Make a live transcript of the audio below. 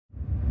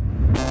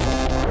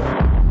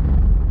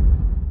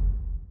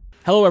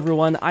Hello,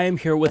 everyone. I am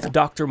here with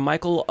Dr.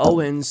 Michael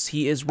Owens.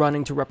 He is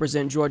running to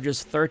represent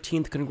Georgia's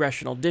 13th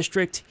Congressional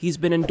District. He's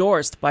been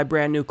endorsed by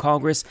brand new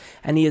Congress,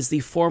 and he is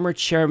the former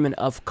chairman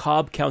of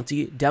Cobb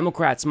County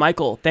Democrats.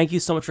 Michael, thank you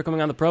so much for coming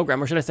on the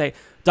program. Or should I say,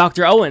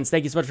 Dr. Owens,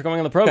 thank you so much for coming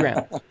on the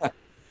program.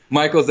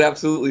 Michael's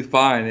absolutely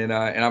fine, and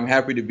I'm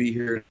happy to be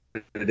here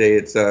today.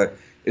 It's a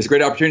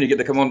great opportunity to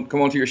get to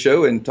come onto your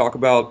show and talk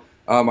about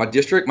my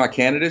district, my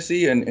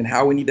candidacy, and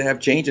how we need to have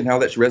change and how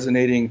that's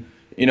resonating,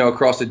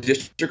 across the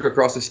district,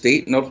 across the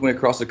state, and ultimately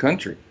across the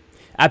country.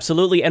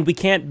 Absolutely, and we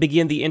can't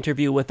begin the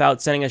interview without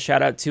sending a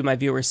shout out to my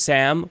viewer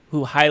Sam,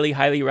 who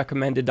highly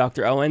recommended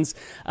Dr. Owens,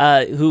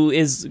 who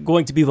is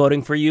going to be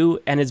voting for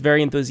you and is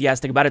very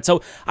enthusiastic about it.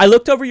 So I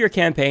looked over your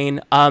campaign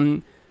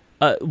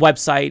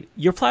website.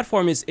 Your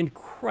platform is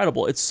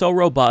incredible. It's so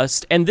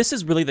robust, and this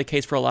is really the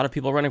case for a lot of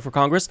people running for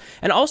Congress.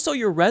 And also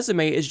your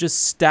resume is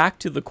just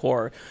stacked to the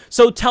core.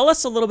 So tell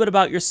us a little bit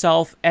about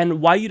yourself and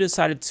why you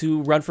decided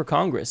to run for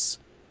Congress.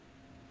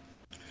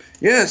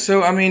 Yeah,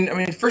 so I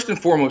mean, first and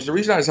foremost, the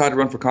reason I decided to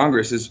run for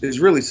Congress is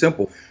really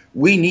simple.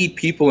 We need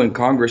people in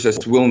Congress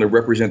that's willing to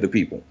represent the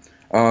people.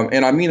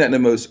 And I mean that in the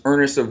most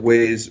earnest of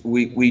ways.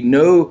 We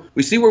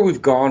see where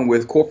we've gone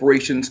with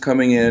corporations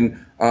coming in,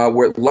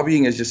 where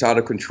lobbying is just out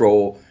of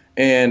control.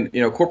 And,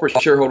 corporate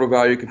shareholder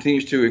value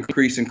continues to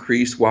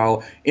increase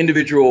while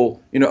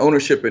individual,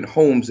 ownership in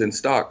homes and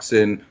stocks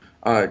and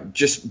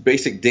just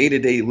basic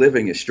day-to-day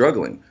living is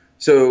struggling.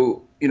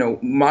 So,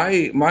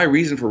 my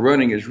reason for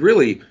running is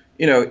really,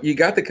 you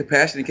got the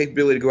capacity and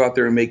capability to go out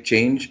there and make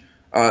change.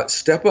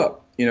 Step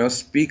up,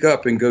 speak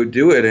up and go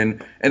do it.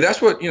 And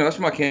that's what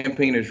my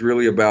campaign is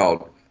really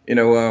about.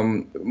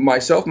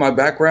 Myself, my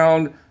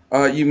background,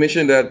 you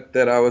mentioned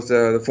that I was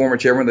the former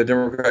chairman of the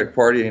Democratic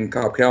Party in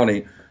Cobb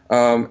County.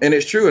 And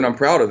it's true, and I'm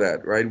proud of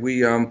that, right?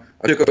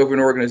 I took over an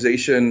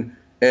organization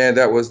and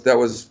that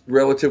was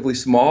relatively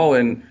small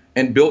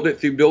and built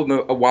it through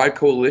building a wide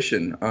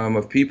coalition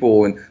of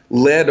people and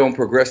led on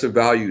progressive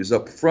values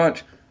up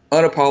front,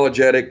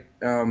 unapologetic,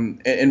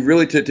 and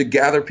really to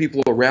gather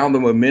people around the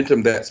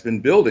momentum that's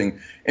been building.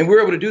 And we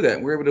were able to do that.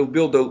 We were able to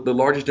build the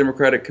largest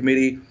Democratic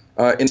committee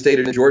in the state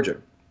of Georgia.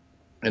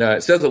 And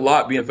it says a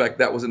lot, being in fact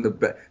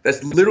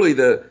that's literally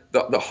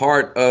the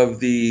heart of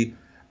the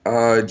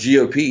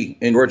GOP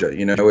in Georgia.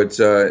 It's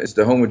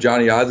the home of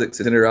Johnny Isaacs,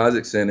 Senator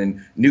Isaacson,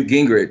 and Newt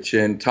Gingrich,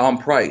 and Tom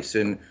Price,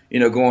 and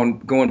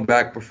going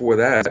back before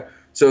that.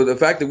 So the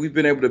fact that we've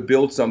been able to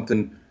build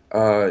something,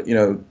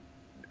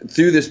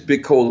 through this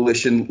big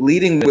coalition,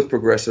 leading with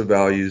progressive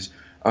values,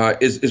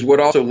 is what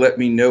also let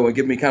me know and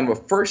give me kind of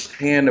a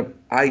firsthand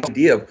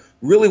idea of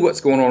really what's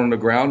going on the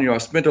ground. I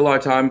spent a lot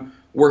of time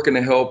working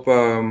to help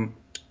in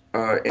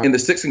the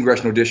 6th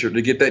Congressional District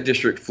to get that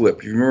district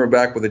flipped. You remember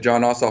back with the John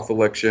Ossoff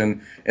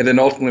election, and then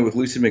ultimately with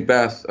Lucy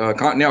McBath,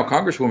 now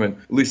Congresswoman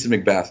Lucy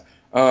McBath,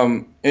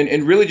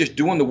 and really just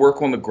doing the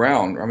work on the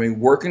ground. I mean,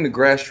 working the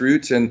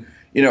grassroots and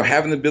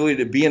having the ability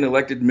to be an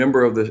elected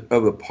member of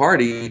the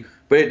party,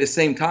 but at the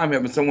same time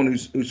having someone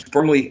who's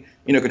firmly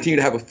continue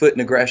to have a foot in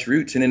the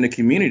grassroots and in the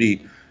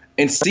community,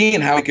 and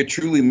seeing how we could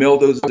truly meld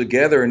those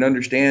together and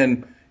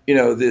understand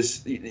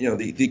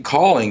the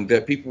calling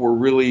that people were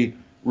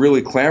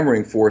really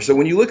clamoring for. So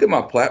when you look at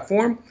my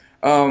platform,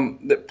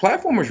 the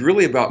platform is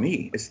really about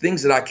me. It's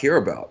things that I care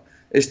about.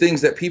 It's things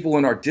that people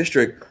in our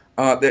district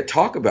that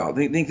talk about,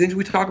 the things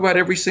we talk about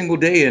every single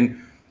day. And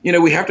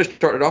we have to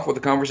start it off with a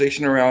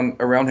conversation around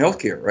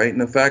healthcare, right? And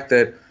the fact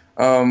that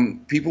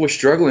people are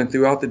struggling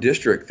throughout the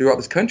district, throughout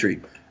this country.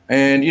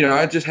 And,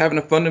 I just having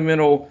a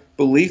fundamental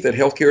belief that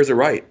healthcare is a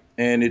right.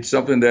 And it's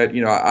something that,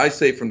 I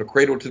say from the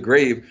cradle to the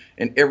grave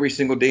and every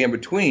single day in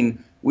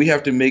between, we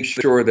have to make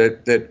sure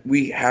that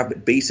we have the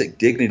basic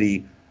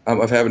dignity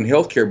of having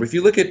healthcare. But if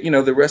you look at,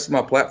 the rest of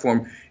my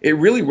platform, it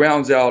really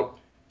rounds out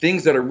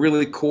things that are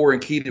really core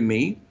and key to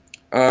me,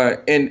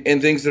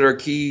 and things that are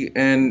key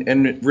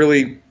and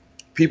really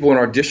people in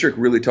our district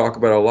really talk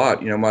about a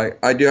lot.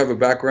 I do have a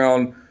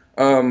background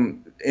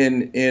in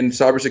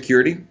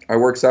cybersecurity. I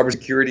work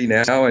cybersecurity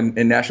now and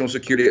national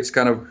security.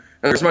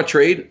 It's my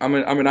trade. I'm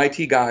an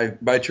IT guy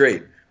by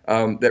trade.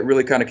 That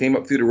really kind of came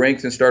up through the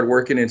ranks and started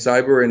working in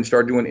cyber and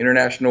started doing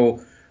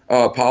international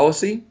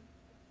policy,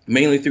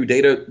 mainly through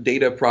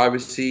data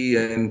privacy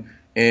and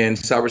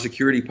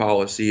cybersecurity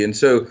policy. And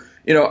so,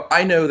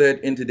 I know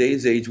that in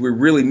today's age, we're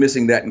really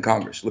missing that in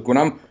Congress. Look, when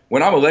I'm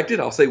elected,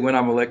 I'll say when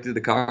I'm elected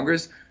to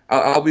Congress,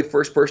 I'll be the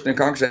first person in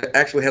Congress that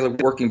actually has a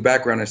working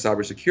background in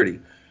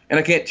cybersecurity. And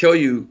I can't tell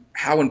you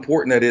how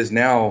important that is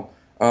now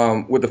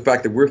with the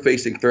fact that we're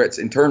facing threats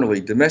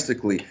internally,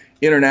 domestically,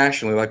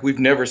 internationally, like we've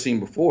never seen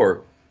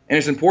before. And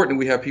it's important that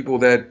we have people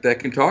that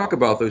can talk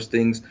about those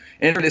things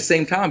and at the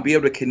same time be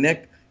able to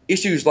connect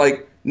issues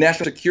like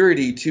national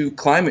security to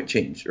climate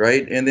change,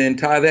 right? And then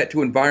tie that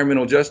to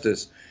environmental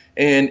justice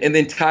and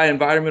then tie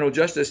environmental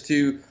justice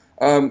to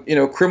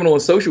criminal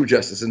and social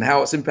justice and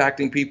how it's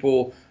impacting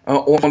people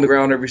on the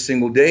ground every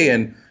single day.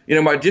 And,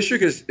 my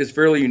district is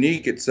fairly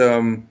unique. It's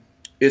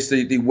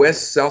the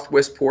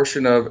southwest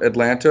portion of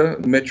Atlanta,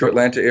 metro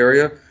Atlanta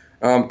area,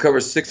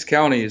 covers 6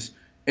 counties.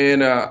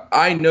 And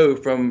I know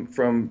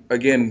from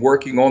again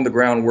working on the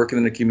ground, working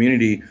in the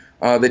community,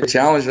 the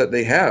challenge that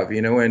they have.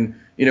 And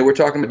we're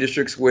talking about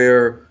districts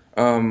where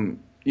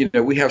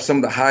we have some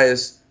of the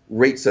highest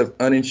rates of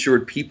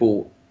uninsured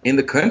people in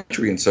the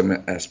country in some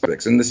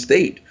aspects, in the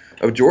state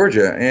of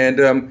Georgia.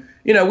 And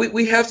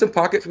we have some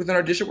pockets within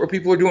our district where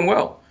people are doing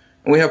well,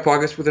 and we have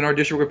pockets within our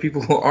district where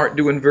people aren't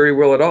doing very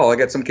well at all. I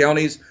got some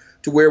counties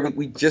to where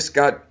we just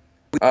got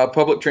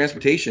public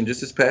transportation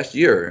just this past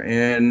year,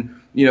 and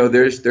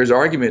there's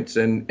arguments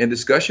and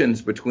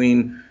discussions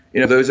between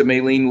those that may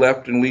lean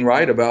left and lean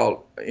right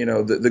about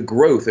the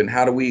growth and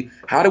how do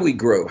we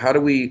grow, how do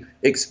we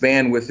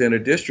expand within a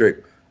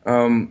district.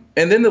 And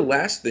then the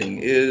last thing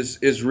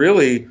is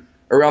really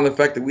around the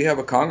fact that we have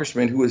a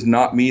congressman who is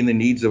not meeting the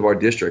needs of our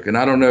district, and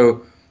I don't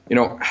know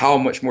how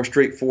much more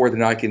straightforward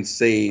than I can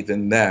say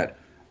than that.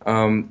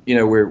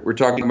 We're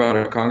talking about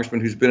a congressman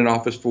who's been in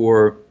office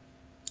for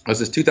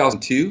since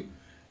 2002.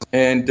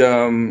 And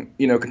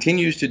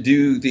continues to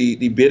do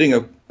the bidding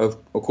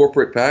of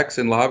corporate PACs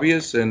and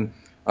lobbyists, and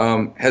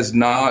has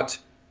not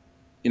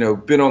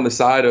been on the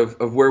side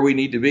of where we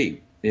need to be.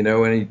 And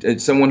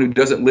it's someone who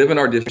doesn't live in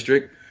our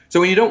district. So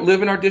when you don't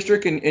live in our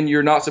district and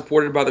you're not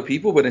supported by the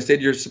people, but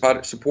instead you're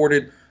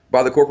supported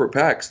by the corporate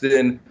PACs,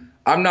 then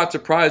I'm not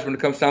surprised when it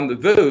comes time to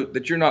vote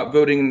that you're not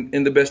voting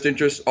in the best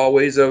interest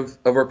always of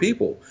our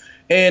people.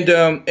 And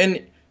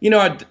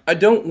I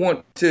don't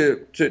want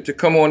to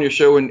come on your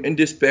show and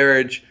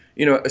disparage,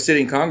 a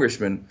sitting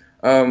congressman.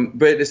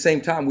 But at the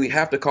same time, we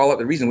have to call out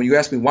the reason. When you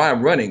ask me why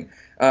I'm running,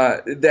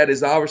 that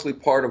is obviously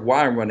part of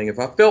why I'm running. If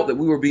I felt that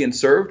we were being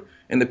served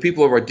and the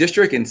people of our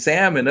district and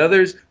Sam and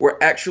others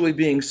were actually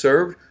being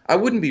served, I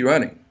wouldn't be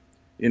running.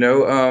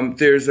 I've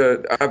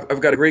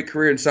got a great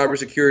career in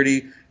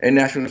cybersecurity and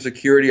national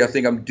security. I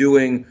think I'm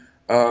doing,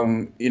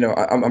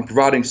 I'm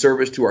providing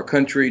service to our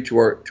country, to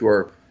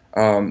our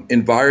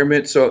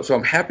environment. So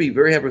I'm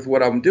very happy with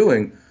what I'm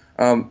doing.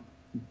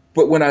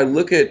 But when I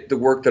look at the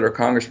work that our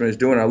congressman is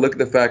doing, I look at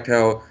the fact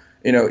how,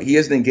 he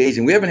isn't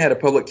engaging. We haven't had a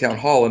public town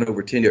hall in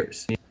over 10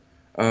 years.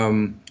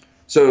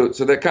 So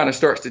that kind of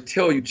starts to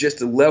tell you just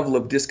the level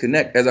of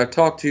disconnect. As I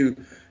talk to,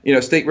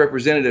 state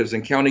representatives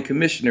and county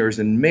commissioners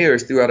and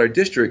mayors throughout our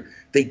district,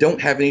 they don't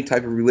have any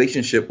type of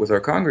relationship with our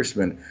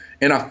congressman.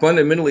 And I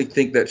fundamentally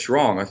think that's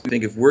wrong. I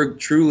think if we're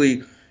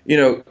truly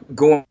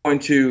going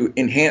to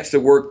enhance the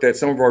work that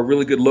some of our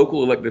really good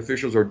local elected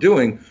officials are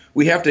doing,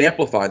 we have to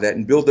amplify that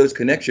and build those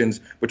connections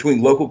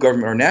between local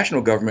government or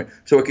national government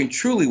so it can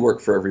truly work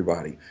for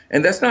everybody.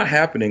 And that's not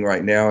happening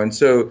right now. And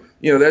so,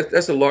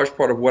 that's a large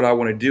part of what I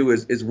want to do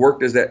is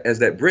work as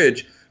that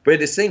bridge. But at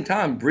the same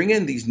time, bring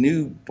in these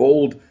new,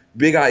 bold,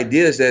 big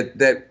ideas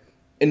that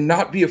and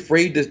not be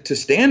afraid to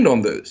stand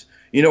on those,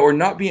 or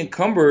not be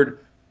encumbered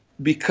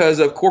because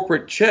of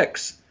corporate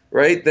checks,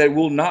 right, that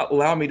will not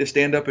allow me to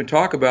stand up and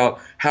talk about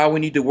how we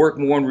need to work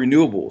more on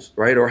renewables,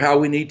 right, or how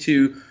we need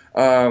to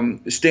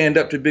stand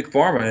up to big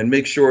pharma and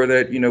make sure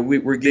that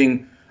we're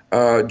getting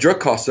drug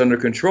costs under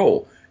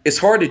control. It's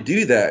hard to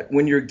do that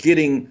when you're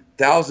getting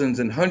thousands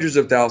and hundreds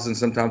of thousands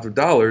sometimes of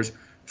dollars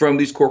from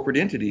these corporate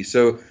entities.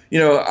 So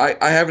I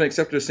haven't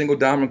accepted a single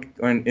dime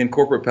in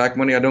corporate PAC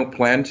money. I don't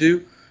plan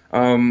to.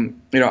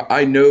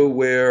 I know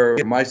where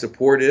my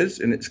support is,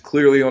 and it's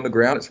clearly on the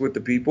ground. It's with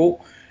the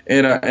people.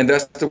 And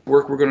that's the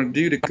work we're going to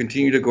do to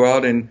continue to go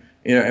out and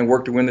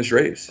work to win this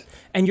race.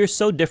 And you're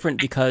so different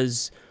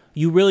because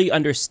you really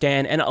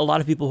understand, and a lot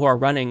of people who are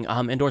running,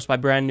 endorsed by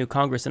brand new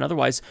Congress and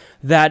otherwise,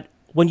 that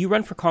when you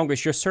run for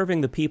Congress, you're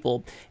serving the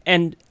people.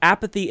 And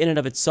apathy in and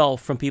of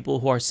itself from people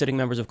who are sitting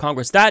members of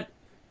Congress, that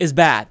is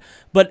bad.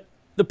 But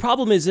the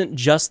problem isn't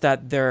just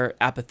that they're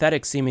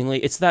apathetic, seemingly.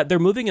 It's that they're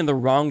moving in the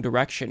wrong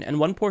direction. And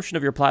one portion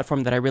of your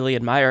platform that I really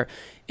admire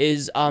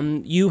is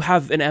you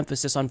have an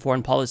emphasis on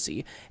foreign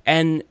policy.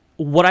 And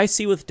what I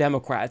see with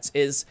Democrats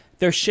is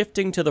they're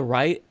shifting to the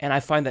right, and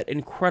I find that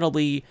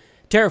incredibly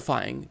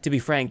terrifying, to be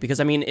frank, because,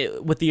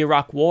 with the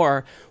Iraq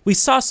War, we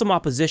saw some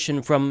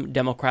opposition from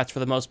Democrats for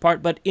the most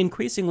part, but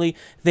increasingly,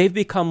 they've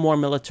become more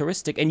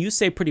militaristic. And you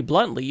say pretty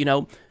bluntly,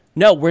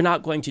 no, we're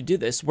not going to do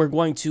this. We're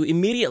going to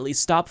immediately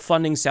stop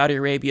funding Saudi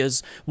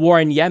Arabia's war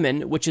in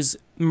Yemen, which is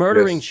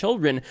murdering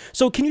children.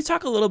 So can you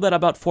talk a little bit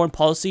about foreign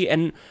policy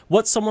and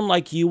what someone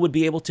like you would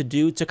be able to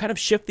do to kind of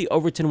shift the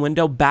Overton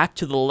window back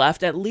to the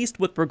left, at least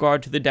with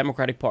regard to the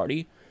Democratic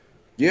Party?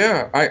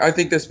 Yeah, I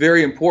think that's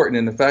very important.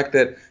 And the fact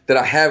that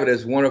I have it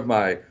as one of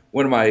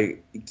my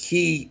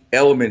key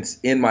elements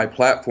in my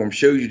platform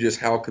shows you just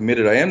how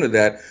committed I am to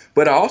that.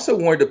 But I also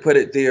wanted to put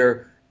it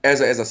there as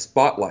a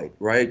spotlight,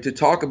 right, to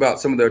talk about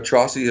some of the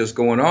atrocities that's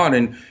going on.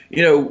 And,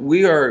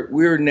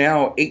 we're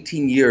now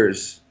 18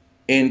 years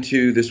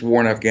into this war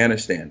in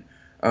Afghanistan.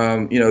 There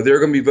are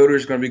going to be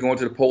voters going to be going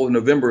to the poll in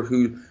November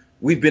who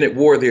we've been at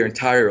war their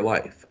entire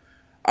life.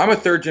 I'm a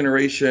third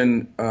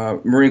generation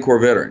Marine Corps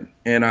veteran,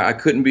 and I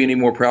couldn't be any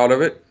more proud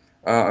of it.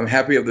 I'm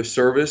happy of the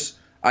service.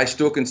 I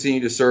still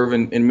continue to serve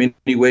in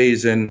many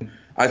ways. And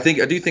I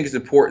do think it's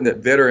important that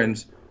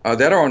veterans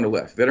that are on the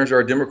left, veterans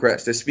are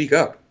Democrats, that speak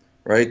up.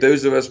 Right,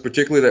 those of us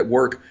particularly that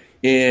work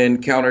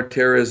in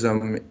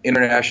counterterrorism,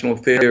 international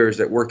affairs,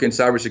 that work in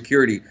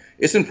cybersecurity,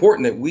 it's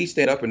important that we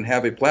stand up and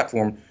have a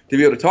platform to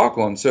be able to talk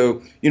on.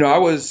 So, I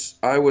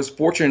was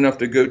fortunate enough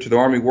to go to the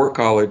Army War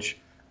College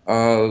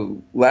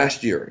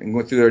last year and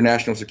went through their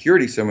national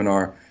security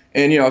seminar.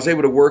 And, I was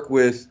able to work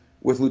with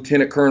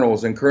lieutenant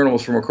colonels and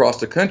colonels from across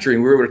the country.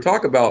 And we were able to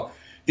talk about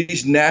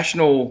these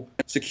national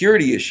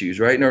security issues,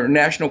 right? And our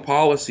national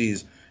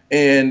policies.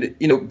 And,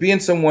 being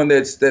someone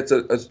that's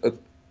a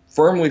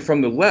firmly from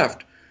the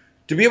left,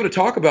 to be able to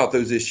talk about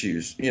those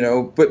issues,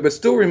 but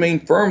still remain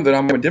firm that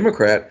I'm a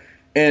Democrat.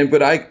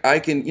 But I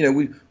can,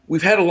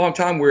 we've had a long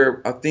time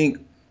where I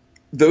think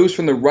those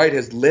from the right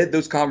has led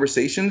those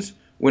conversations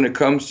when it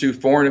comes to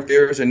foreign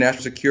affairs and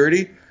national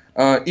security,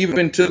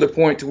 even to the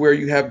point to where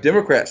you have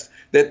Democrats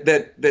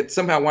that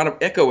somehow wind up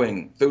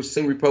echoing those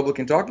same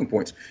Republican talking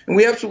points. And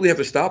we absolutely have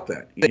to stop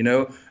that.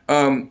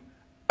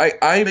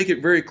 I make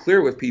it very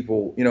clear with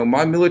people,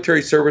 my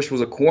military service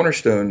was a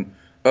cornerstone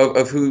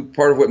of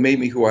part of what made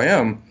me who I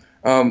am.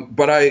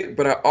 But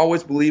I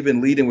always believe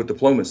in leading with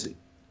diplomacy.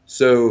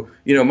 So,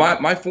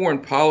 my foreign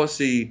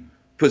policy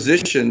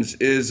positions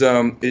is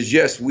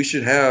yes, we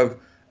should have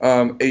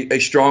a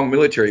strong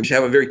military. We should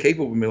have a very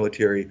capable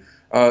military.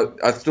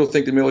 I still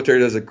think the military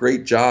does a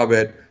great job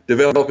at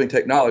developing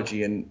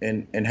technology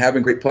and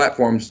having great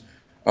platforms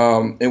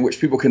in which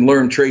people can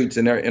learn trades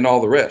and all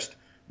the rest.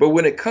 But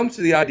when it comes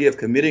to the idea of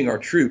committing our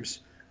troops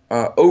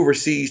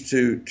overseas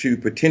to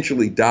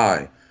potentially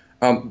die,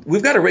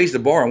 we've got to raise the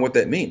bar on what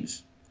that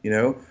means.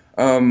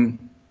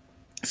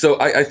 So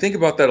I think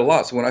about that a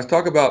lot. So when I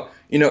talk about,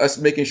 us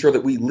making sure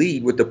that we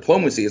lead with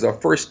diplomacy as our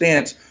first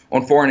stance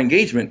on foreign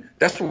engagement,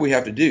 that's what we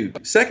have to do.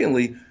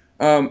 Secondly,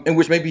 and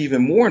which may be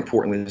even more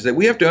importantly, is that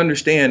we have to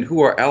understand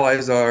who our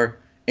allies are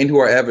and who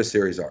our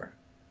adversaries are,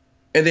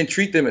 and then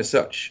treat them as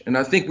such. And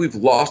I think we've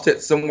lost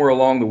it somewhere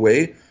along the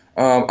way.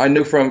 I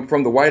know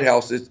from the White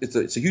House,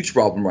 it's a huge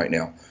problem right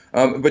now.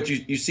 But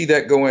you see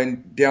that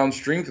going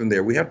downstream from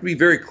there. We have to be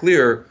very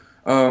clear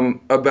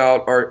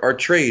about our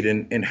trade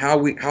and how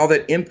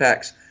that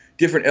impacts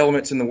different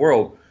elements in the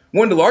world.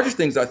 One of the largest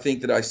things I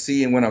think that I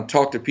see, and when I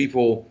talk to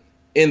people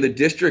in the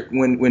district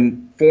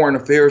when foreign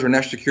affairs or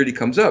national security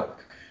comes up,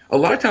 a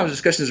lot of times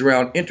discussions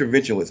around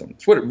interventionism.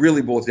 It's what it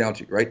really boils down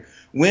to, right?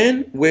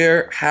 When,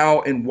 where,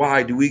 how, and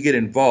why do we get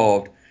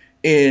involved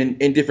in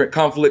different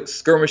conflicts,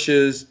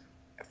 skirmishes,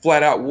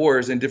 flat out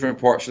wars in different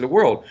parts of the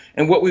world?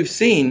 And what we've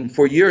seen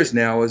for years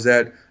now is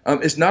that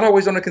it's not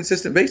always on a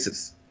consistent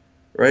basis.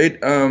 Right?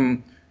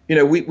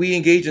 We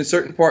engage in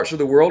certain parts of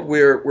the world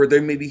where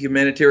there may be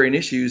humanitarian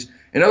issues.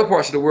 In other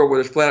parts of the world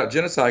where there's flat out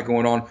genocide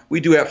going on, we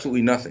do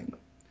absolutely nothing.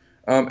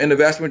 And the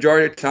vast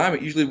majority of the time,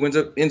 it usually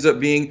ends up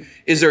being,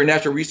 is there a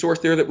natural resource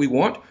there that we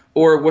want,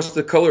 or what's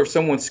the color of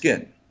someone's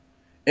skin?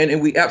 And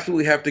we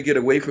absolutely have to get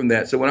away from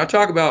that. So when I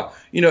talk about,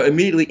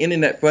 immediately ending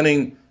that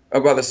funding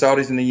by the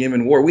Saudis in the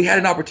Yemen war, we had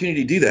an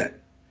opportunity to do that.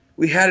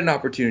 We had an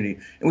opportunity,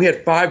 and we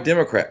had 5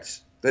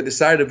 Democrats that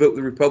decided to vote with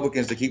the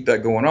Republicans to keep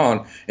that going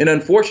on. And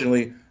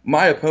unfortunately,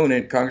 my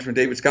opponent, Congressman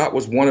David Scott,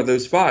 was one of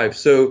those 5.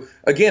 So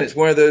again, it's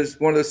one of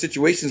those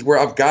situations where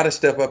I've got to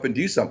step up and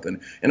do something,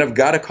 and I've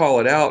got to call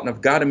it out, and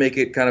I've got to make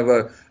it kind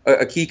of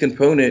a key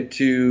component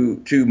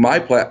to my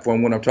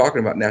platform when I'm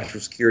talking about national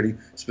security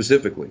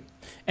specifically.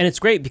 And it's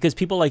great because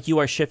people like you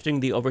are shifting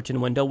the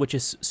Overton window, which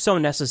is so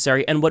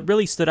necessary. And what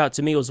really stood out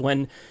to me was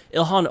when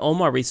Ilhan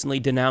Omar recently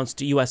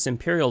denounced U.S.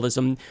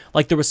 imperialism,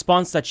 like the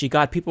response that she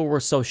got, people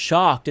were so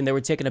shocked and they were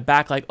taken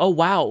aback, like, oh,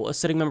 wow, a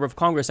sitting member of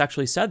Congress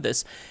actually said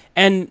this.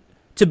 And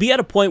to be at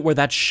a point where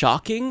that's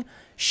shocking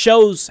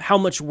shows how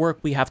much work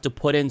we have to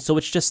put in. So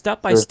it's just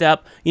step by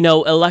step,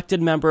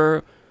 elected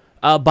member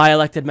by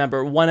elected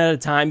member, one at a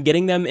time,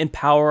 getting them in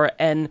power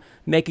and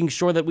making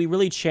sure that we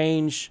really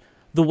change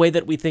the way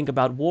that we think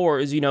about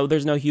wars.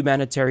 There's no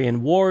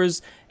humanitarian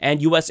wars,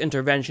 and U.S.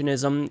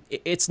 interventionism,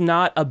 it's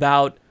not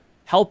about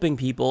helping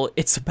people.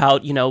 It's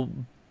about,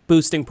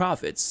 boosting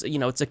profits.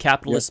 It's a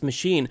capitalist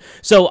machine.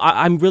 So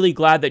I'm really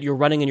glad that you're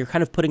running and you're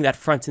kind of putting that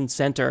front and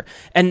center.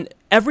 And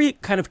every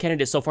kind of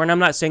candidate so far, and I'm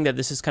not saying that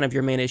this is kind of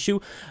your main issue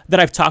that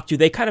I've talked to,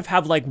 they kind of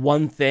have like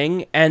one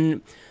thing,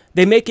 and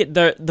they make it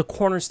the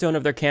cornerstone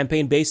of their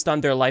campaign based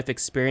on their life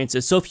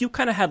experiences. So if you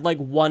kind of had like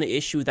one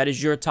issue that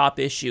is your top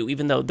issue,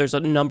 even though there's a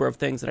number of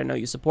things that I know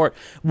you support,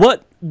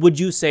 what would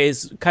you say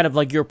is kind of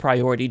like your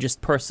priority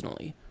just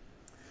personally?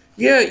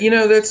 Yeah,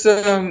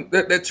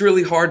 that's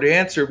really hard to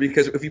answer,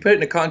 because if you put it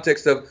in the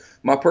context of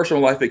my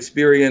personal life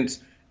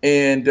experience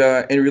and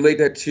relate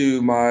that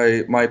to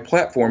my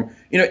platform,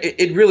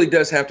 it really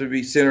does have to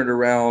be centered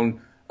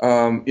around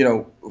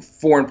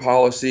foreign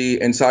policy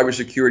and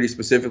cybersecurity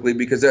specifically,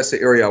 because that's the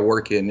area I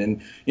work in,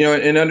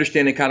 and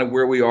understanding kind of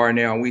where we are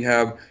now. We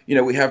have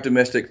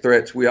domestic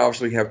threats. We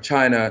obviously have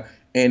China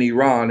and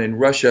Iran and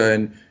Russia,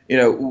 and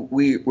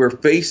we're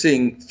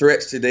facing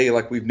threats today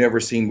like we've never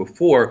seen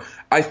before.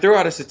 I throw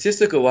out a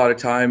statistic a lot of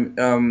time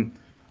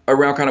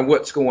around kind of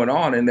what's going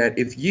on, and that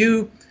if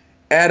you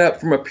add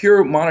up from a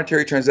pure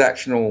monetary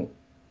transactional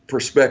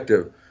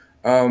perspective,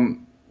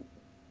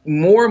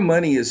 more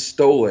money is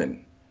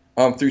stolen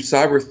through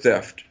cyber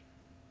theft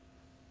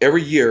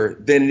every year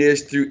than it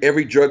is through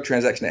every drug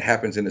transaction that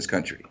happens in this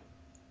country.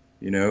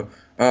 You know,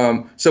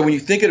 so when you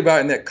think about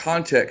it in that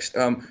context,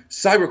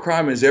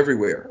 cybercrime is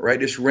everywhere, right?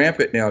 It's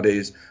rampant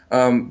nowadays,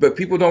 but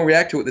people don't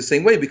react to it the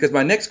same way, because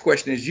my next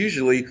question is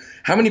usually,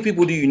 how many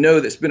people do you know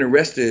that's been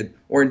arrested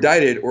or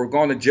indicted or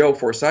gone to jail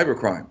for a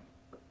cybercrime?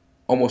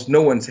 Almost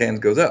no one's hands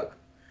goes up.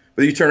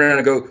 But you turn around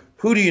and go,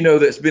 who do you know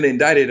that's been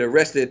indicted,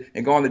 arrested,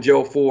 and gone to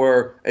jail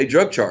for a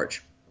drug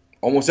charge?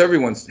 Almost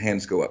everyone's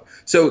hands go up.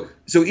 So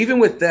even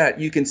with that,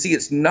 you can see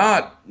it's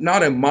not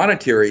a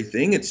monetary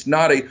thing. It's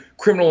not a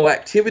criminal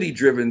activity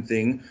driven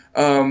thing.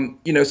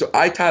 You know, so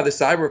I tie the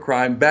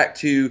cybercrime back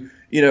to,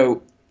 you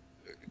know,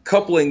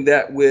 coupling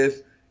that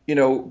with, you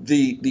know,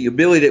 the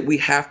ability that we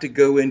have to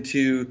go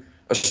into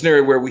a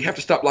scenario where we have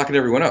to stop locking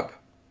everyone up,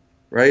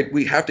 right?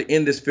 We have to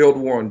end this failed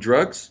war on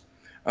drugs.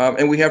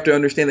 And we have to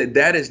understand that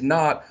that is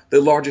not the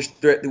largest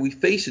threat that we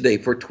face today.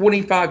 For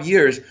 25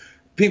 years,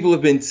 people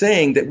have been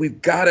saying that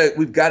we've got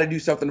to do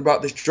something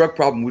about this drug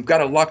problem. We've got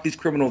to lock these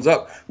criminals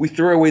up. We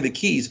throw away the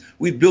keys.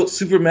 We've built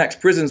supermax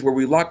prisons where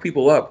we lock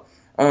people up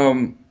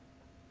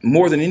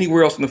more than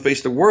anywhere else in the face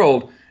of the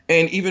world.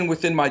 And even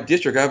within my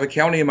district, I have a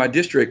county in my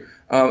district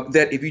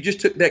that if you just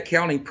took that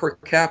county per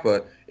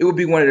capita, it would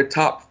be one of the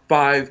top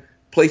 5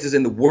 places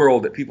in the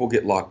world that people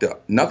get locked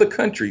up. Not the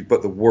country,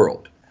 but the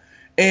world.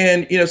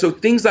 And, you know, so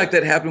things like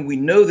that happen. We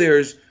know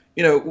there's,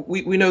 you know,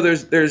 we know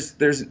there's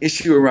an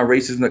issue around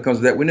racism that comes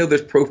with that. We know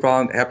there's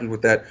profiling that happens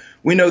with that.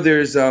 We know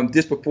there's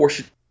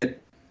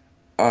disproportionate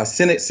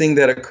sentencing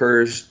that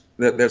occurs,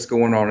 that's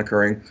going on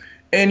occurring.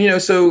 And, you know,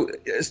 so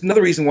it's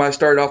another reason why I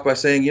started off by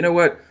saying, you know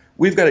what,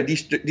 we've got to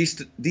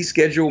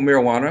deschedule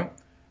marijuana.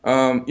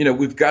 You know,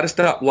 we've got to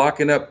stop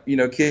locking up, you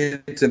know,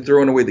 kids and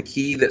throwing away the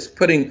key. That's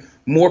putting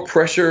more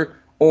pressure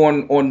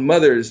on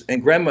mothers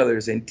and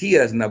grandmothers and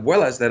tias and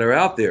abuelas that are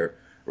out there.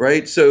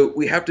 Right. So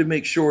we have to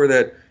make sure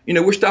that, you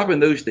know, we're stopping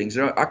those things.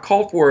 You know, I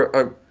call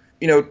for,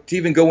 you know, to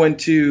even go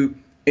into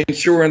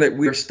ensuring that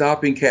we are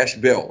stopping cash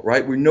bail.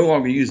 Right. We no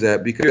longer use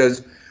that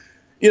because,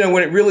 you know,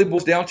 when it really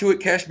boils down to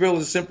it, cash bail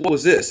is as simple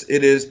as this.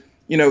 It is,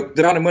 you know,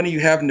 the amount of money you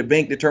have in the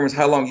bank determines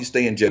how long you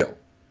stay in jail.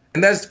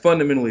 And that's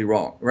fundamentally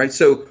wrong. Right.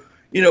 So,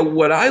 you know,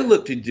 what I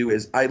look to do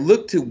is I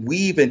look to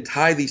weave and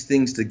tie these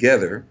things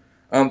together.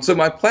 So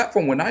my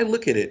platform, when I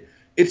look at it,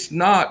 it's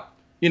not,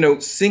 you know,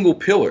 single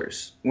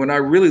pillars. When I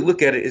really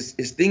look at it, is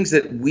things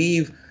that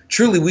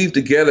truly weave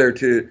together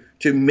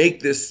to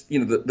make this,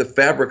 you know, the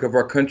fabric of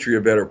our country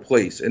a better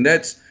place. And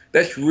that's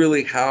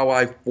really how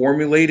I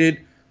formulated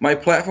my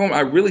platform. I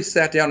really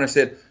sat down and I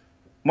said,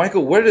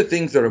 Michael, what are the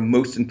things that are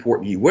most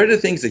important to you? What are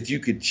the things that you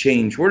could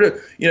change? What are,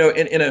 you know,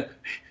 it's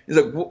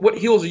like, what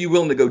hills are you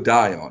willing to go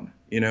die on?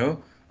 You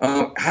know,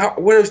 what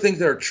are those things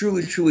that are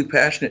truly, truly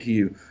passionate to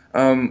you?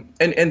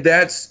 And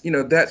that's, you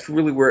know, that's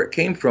really where it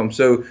came from.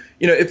 So,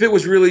 you know, if it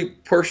was really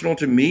personal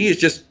to me,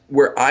 it's just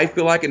where I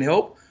feel I can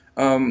help.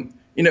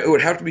 You know, it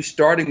would have to be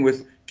starting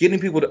with getting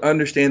people to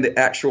understand the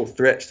actual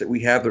threats that we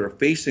have that are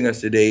facing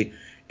us today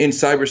in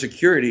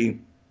cybersecurity,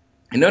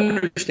 and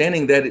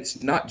understanding that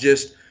it's not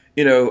just,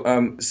 you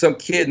know, some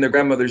kid in their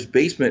grandmother's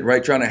basement,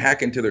 right, trying to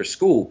hack into their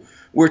school.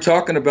 We're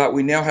talking about,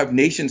 we now have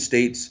nation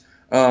states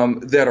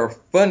that are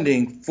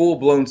funding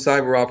full-blown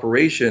cyber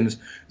operations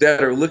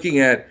that are looking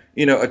at,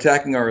 you know,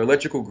 attacking our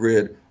electrical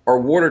grid, our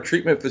water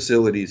treatment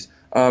facilities,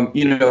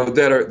 you know,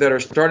 that are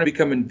starting to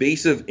become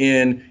invasive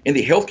in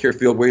the healthcare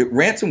field, where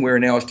ransomware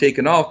now has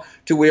taken off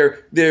to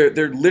where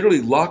they're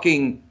literally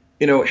locking,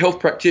 you know, health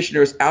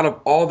practitioners out of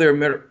all their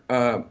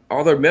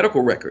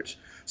medical records.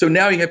 So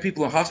now you have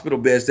people in hospital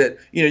beds that,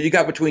 you know, you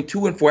got between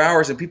 2 and 4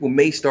 hours and people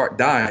may start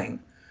dying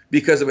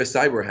because of a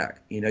cyber hack.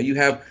 You know, you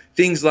have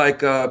things like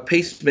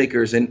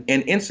pacemakers and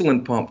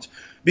insulin pumps,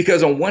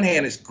 because on one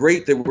hand, it's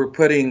great that we're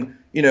putting,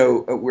 you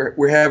know,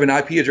 we're having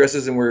IP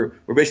addresses and we're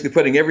basically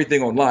putting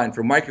everything online,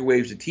 from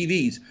microwaves to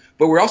TVs,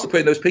 but we're also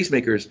putting those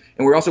pacemakers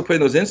and we're also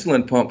putting those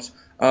insulin pumps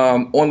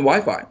on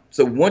Wi-Fi.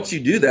 So once you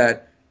do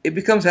that, it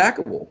becomes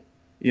hackable,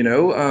 you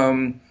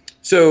know.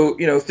 So,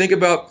 you know, think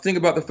about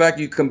the fact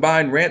you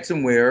combine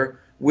ransomware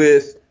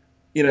with,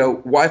 you know,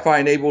 Wi-Fi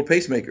enabled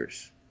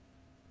pacemakers.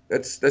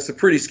 That's a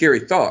pretty scary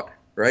thought,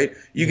 right?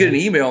 You get an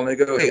email and they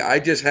go, hey, I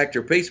just hacked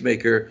your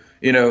pacemaker,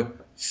 you know,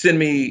 send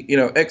me, you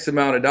know, X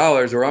amount of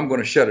dollars or I'm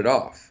going to shut it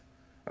off.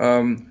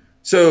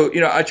 So,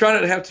 you know, I try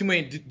not to have too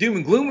many doom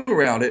and gloom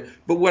around it,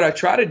 but what I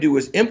try to do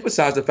is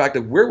emphasize the fact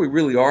of where we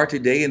really are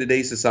today in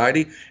today's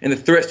society and the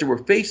threats that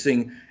we're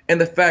facing, and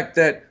the fact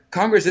that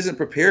Congress isn't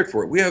prepared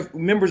for it. We have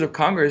members of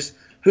Congress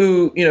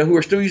who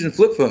are still using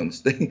flip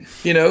phones. They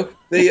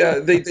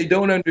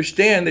don't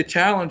understand the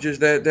challenges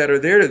that are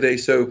there today.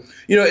 So,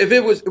 you know, if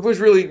it was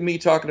really me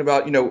talking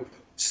about, you know,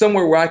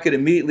 somewhere where I could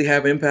immediately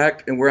have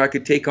impact and where I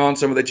could take on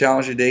some of the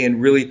challenges today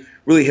and really,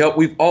 really help.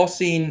 We've all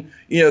seen,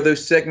 you know,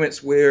 those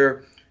segments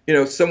where, you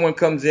know, someone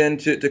comes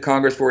into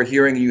Congress for a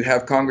hearing and you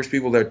have Congress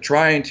people that are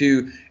trying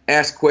to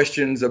ask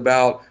questions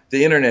about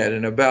the internet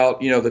and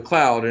about, you know, the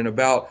cloud and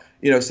about,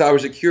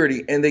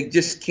 cybersecurity, and they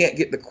just can't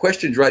get the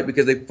questions right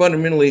because they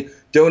fundamentally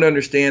don't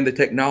understand the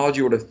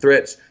technology or the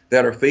threats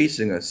that are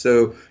facing us.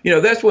 So,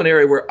 that's one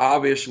area where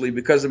obviously,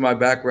 because of my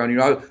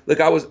background,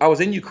 I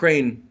was in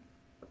Ukraine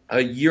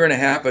a year and a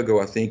half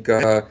ago, I think,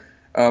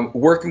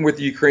 working with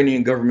the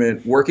Ukrainian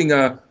government, working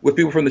with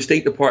people from the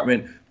State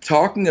Department,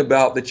 talking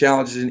about the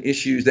challenges and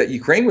issues that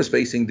Ukraine was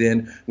facing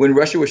then when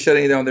Russia was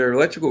shutting down their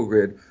electrical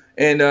grid.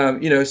 And,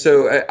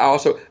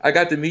 so I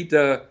got to meet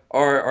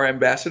our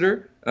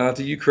ambassador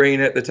to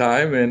Ukraine at the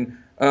time. And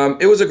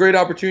it was a great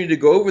opportunity to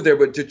go over there,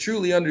 but to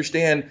truly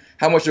understand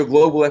how much of a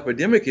global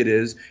epidemic it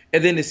is,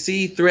 and then to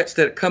see threats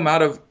that come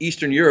out of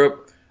Eastern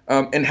Europe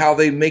and how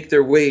they make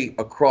their way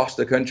across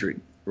the country.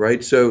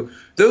 Right. So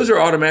those are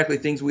automatically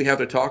things we have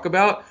to talk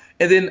about.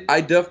 And then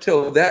I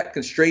dovetail that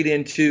straight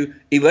into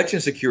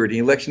election security,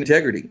 election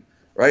integrity.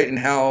 Right. And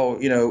how,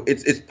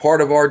 it's part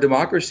of our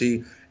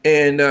democracy.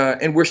 And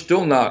we're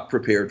still not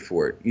prepared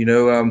for it.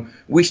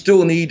 We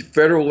still need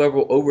federal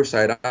level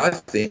oversight, I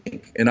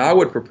think. And I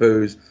would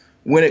propose,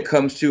 when it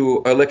comes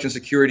to election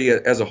security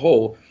as a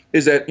whole,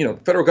 is that, the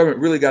federal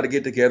government really got to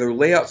get together,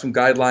 lay out some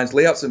guidelines,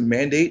 lay out some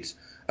mandates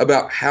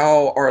about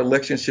how our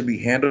elections should be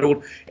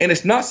handled. And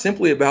it's not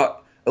simply about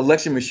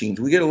election machines.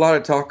 We get a lot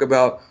of talk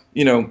about,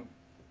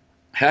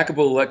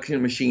 hackable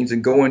election machines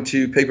and going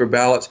to paper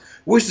ballots,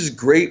 which is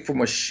great from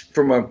a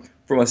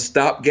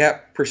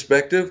stopgap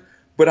perspective.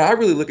 But I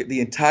really look at the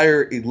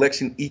entire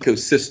election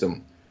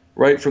ecosystem,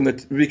 right?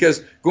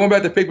 Because going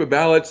back to paper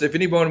ballots, if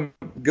anyone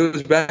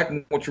goes back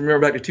and wants to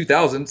remember back to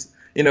 2000s,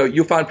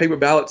 you'll find paper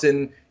ballots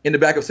in the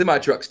back of semi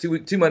trucks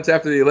 2 months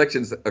after the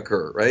elections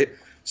occur, right?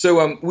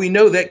 So we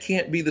know that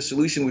can't be the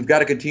solution. We've got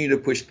to continue to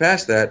push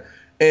past that.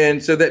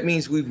 And so that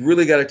means we've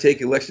really got to take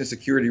election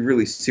security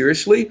really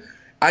seriously.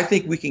 I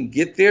think we can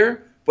get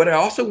there, but I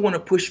also want to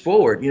push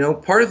forward.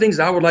 Part of the things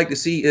I would like to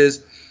see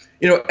is,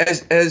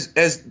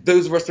 as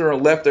those of us that are on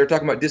the left, they're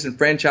talking about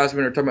disenfranchisement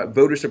or talking about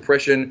voter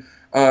suppression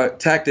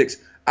tactics.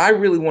 I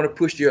really want to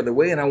push the other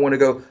way, and I want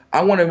to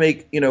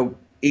make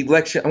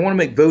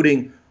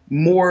voting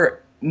more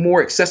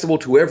accessible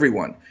to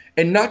everyone.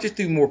 And not just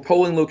through more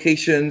polling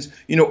locations,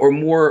 or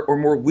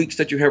more weeks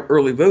that you have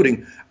early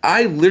voting.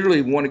 I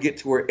literally want to get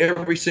to where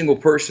every single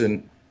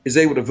person is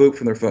able to vote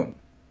from their phone,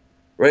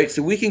 right?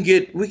 So we can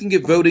get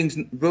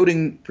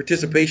voting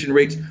participation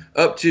rates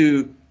up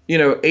to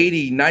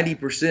 80,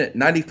 90%,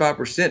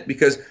 95%,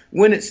 because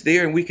when it's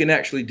there and we can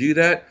actually do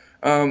that,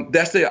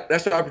 that's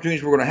the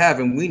opportunities we're going to have.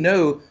 And we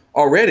know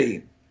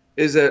already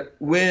is that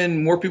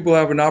when more people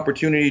have an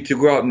opportunity to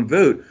go out and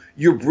vote,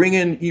 you're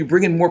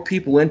bringing more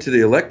people into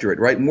the electorate,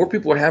 right? More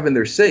people are having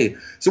their say.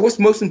 So what's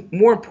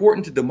more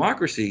important to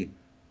democracy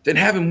than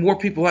having more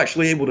people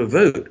actually able to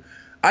vote?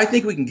 I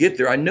think we can get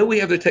there. I know we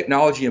have the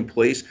technology in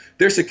place.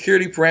 There's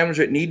security parameters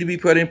that need to be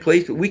put in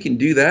place, but we can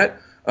do that.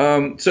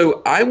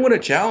 So I want to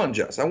challenge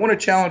us. I want to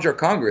challenge our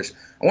Congress.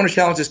 I want to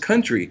challenge this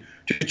country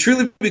to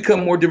truly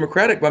become more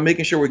democratic by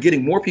making sure we're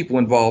getting more people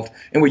involved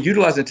and we're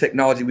utilizing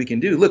technology we can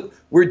do. Look,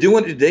 we're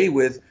doing it today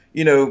with,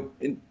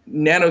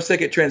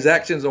 nanosecond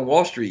transactions on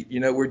Wall Street.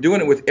 We're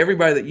doing it with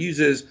everybody that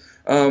uses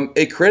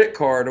a credit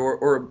card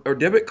or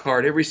debit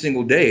card every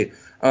single day.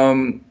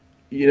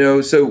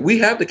 So we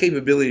have the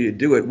capability to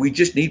do it. We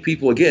just need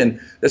people,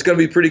 again, that's going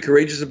to be pretty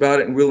courageous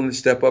about it and willing to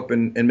step up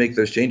and make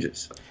those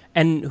changes.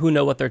 And who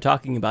know what they're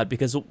talking about,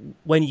 because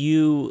when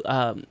you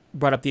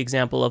brought up the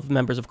example of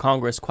members of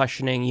Congress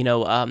questioning,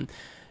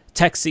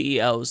 tech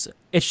CEOs,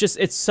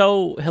 it's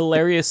so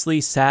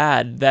hilariously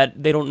sad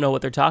that they don't know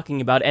what they're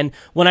talking about. And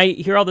when I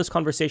hear all this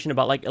conversation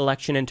about like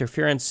election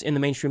interference in the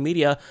mainstream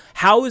media,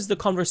 how is the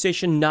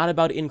conversation not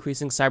about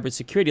increasing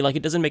cybersecurity? Like,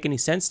 it doesn't make any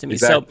sense to me.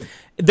 Exactly. So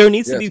there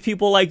needs to be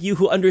people like you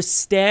who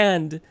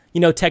understand,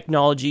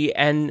 technology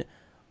and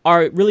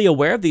are really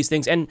aware of these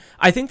things. And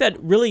I think that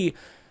really,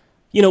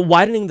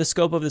 widening the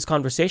scope of this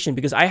conversation,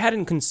 because I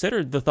hadn't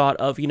considered the thought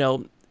of,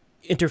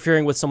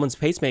 interfering with someone's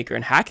pacemaker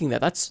and hacking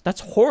that. That's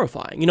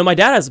horrifying. My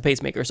dad has a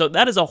pacemaker, so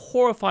that is a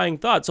horrifying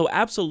thought. So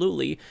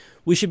absolutely,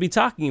 we should be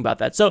talking about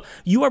that. So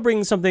you are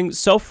bringing something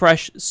so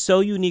fresh, so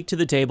unique to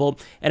the table,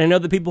 and I know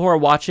the people who are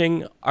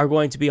watching are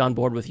going to be on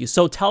board with you.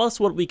 So tell us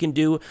what we can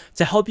do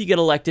to help you get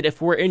elected. If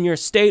we're in your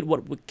state,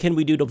 what can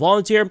we do to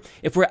volunteer?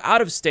 If we're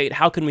out of state,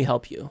 how can we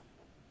help you?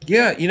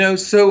 Yeah,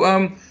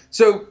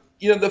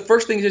 the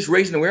first thing is just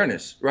raising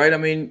awareness, right? I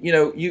mean,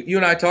 you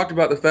and I talked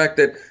about the fact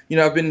that,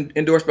 I've been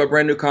endorsed by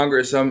brand new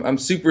Congress. I'm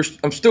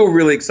still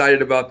really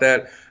excited about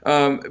that,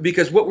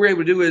 because what we're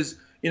able to do is,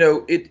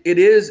 it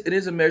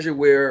is a measure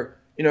where,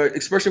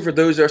 especially for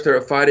those of us that are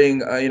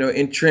fighting,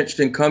 entrenched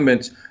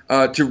incumbents,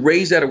 to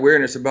raise that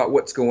awareness about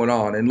what's going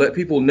on and let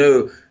people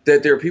know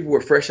that there are people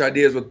with fresh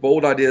ideas, with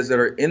bold ideas that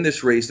are in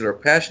this race, that are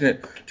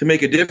passionate to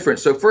make a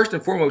difference. So first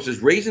and foremost is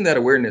raising that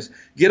awareness.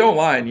 Get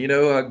online,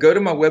 go to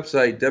my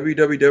website,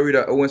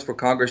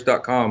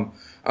 www.owensforcongress.com.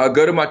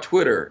 Go to my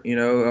Twitter,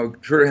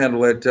 Twitter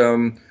handle at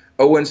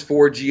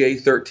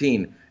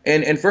Owens4GA13.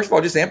 And first of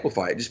all, just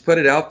amplify it. Just put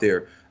it out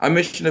there. I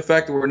mentioned the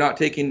fact that we're not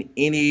taking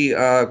any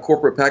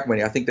corporate PAC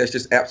money. I think that's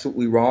just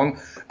absolutely wrong.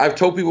 I've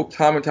told people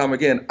time and time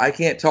again, I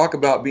can't talk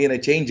about being a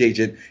change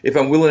agent if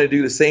I'm willing to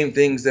do the same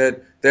things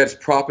that's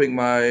propping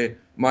my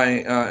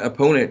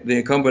opponent, the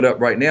incumbent, up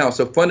right now.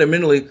 So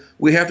fundamentally,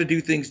 we have to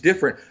do things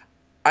different.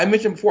 I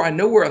mentioned before, I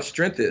know where our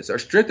strength is. Our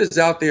strength is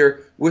out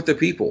there with the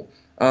people.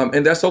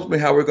 And that's ultimately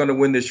how we're going to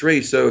win this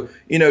race. So,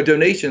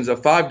 donations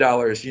of $5,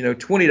 $20,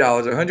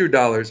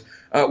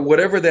 $100,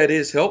 whatever that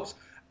is helps.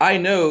 I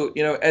know,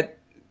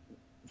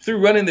 through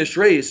running this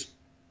race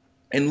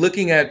and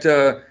looking at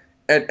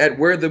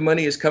where the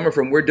money is coming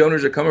from, where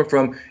donors are coming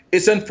from,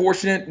 it's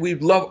unfortunate.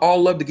 We'd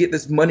all love to get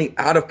this money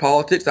out of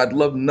politics. I'd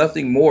love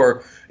nothing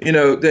more,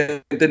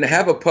 than to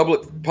have a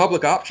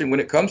public option when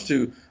it comes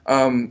to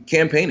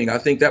campaigning. I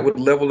think that would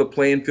level the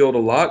playing field a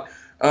lot.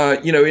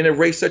 In a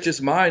race such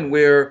as mine,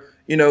 where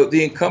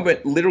the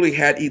incumbent literally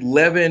had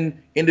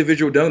 11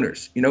 individual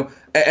donors.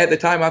 At the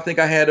time, I think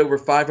I had over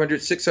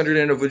 500,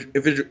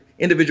 600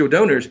 individual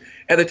donors.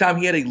 At the time,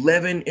 he had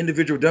 11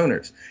 individual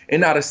donors, and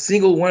not a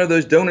single one of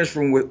those donors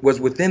was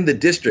within the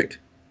district.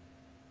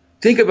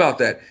 Think about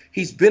that.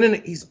 He's been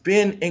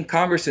in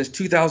Congress since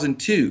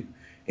 2002,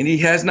 and he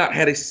has not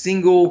had a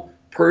single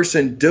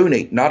person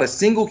donate, not a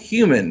single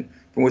human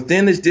from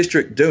within this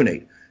district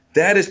donate.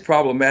 That is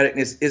problematic.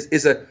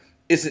 And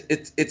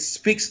it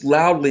speaks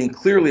loudly and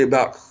clearly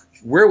about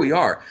where we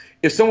are.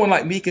 If someone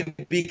like me can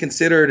be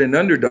considered an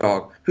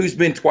underdog, who's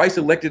been twice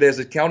elected as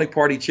a county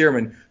party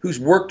chairman, who's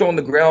worked on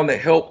the ground to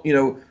help,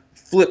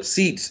 flip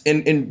seats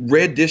in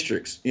red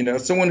districts,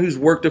 someone who's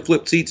worked to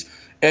flip seats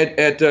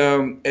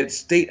at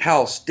state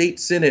house, state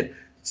senate,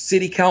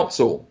 city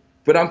council,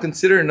 but I'm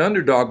considered an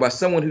underdog by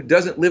someone who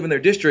doesn't live in their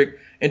district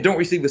and don't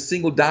receive a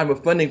single dime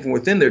of funding from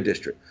within their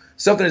district.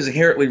 Something is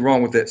inherently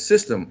wrong with that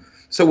system.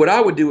 So what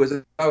I would do is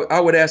I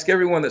would ask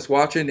everyone that's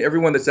watching,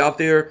 everyone that's out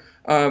there,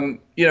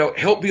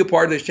 help be a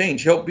part of this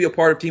change, help be a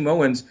part of Team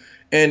Owens,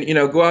 and,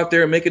 go out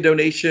there and make a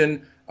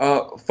donation,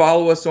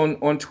 follow us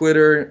on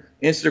Twitter,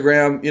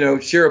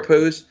 Instagram, share a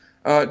post,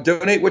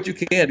 donate what you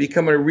can,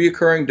 become a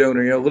reoccurring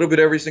donor, a little bit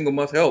every single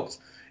month helps.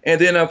 And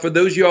then for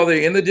those of y'all that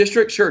are in the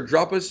district, sure,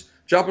 drop us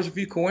a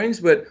few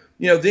coins, but,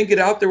 then get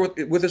out there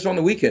with us on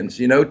the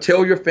weekends,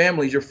 tell your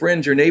families, your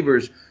friends, your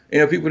neighbors,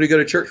 people to go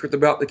to church with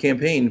about the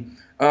campaign.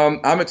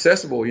 I'm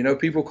accessible.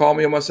 People call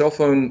me on my cell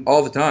phone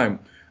all the time.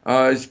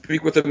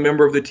 Speak with a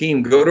member of the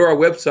team. Go to our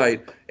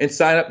website and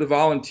sign up to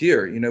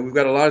volunteer. We've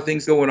got a lot of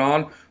things going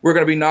on. We're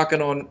going to be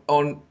knocking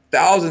on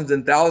thousands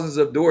and thousands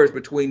of doors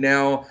between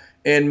now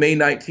and May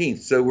 19th.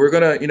 So we're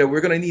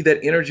gonna need that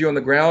energy on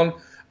the ground.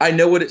 I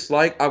know what it's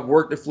like. I've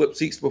worked to flip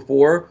seats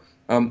before.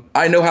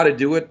 I know how to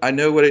do it. I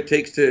know what it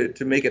takes to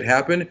make it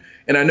happen,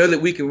 and I know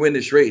that we can win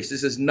this race.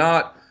 This is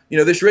not,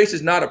 this race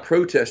is not a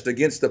protest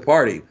against the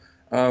party.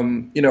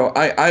 I'm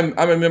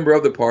a member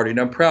of the party and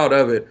I'm proud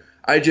of it.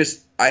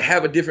 I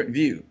have a different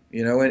view,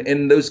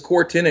 and those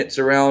core tenets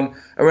around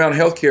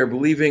healthcare,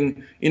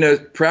 believing,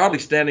 proudly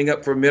standing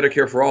up for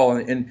Medicare for all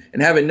and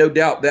having no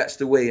doubt that's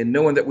the way, and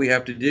knowing that we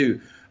have to do,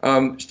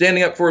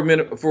 standing up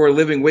for a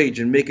living wage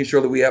and making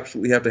sure that we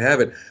absolutely have to have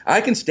it. I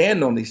can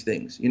stand on these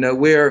things,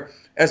 where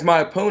as my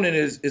opponent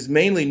is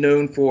mainly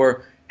known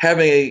for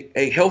having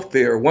a health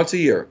fair once a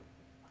year.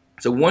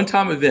 It's a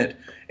one-time event.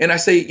 And I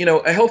say,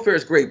 a health fair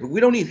is great, but we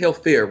don't need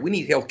health fair. We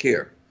need health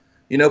care.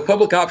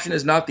 Public option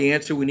is not the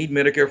answer. We need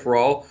Medicare for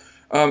all.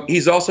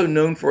 He's also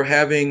known for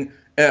having,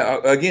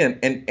 again,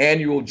 an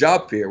annual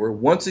job fair where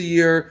once a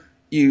year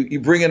you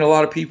bring in a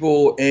lot of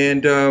people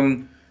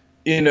and,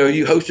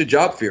 you host a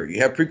job fair.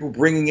 You have people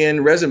bringing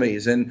in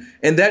resumes. And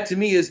that to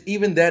me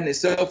even that in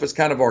itself is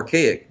kind of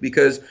archaic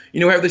because,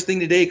 we have this thing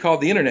today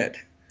called the internet.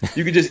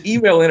 You can just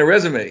email in a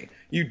resume.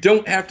 You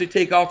don't have to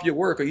take off your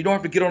work, or you don't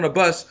have to get on a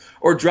bus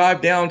or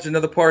drive down to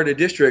another part of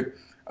the district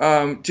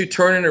to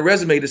turn in a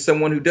resume to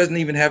someone who doesn't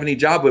even have any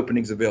job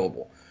openings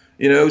available.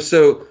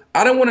 So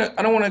I don't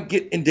want to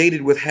get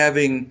inundated with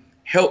having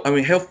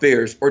health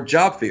fairs or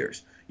job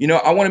fairs.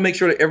 I want to make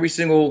sure that every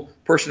single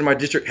person in my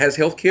district has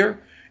health care,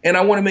 and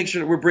I want to make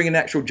sure that we're bringing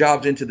actual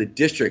jobs into the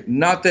district,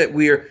 not that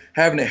we're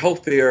having a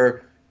health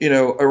fair,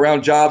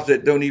 around jobs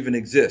that don't even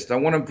exist. I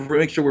want to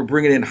make sure we're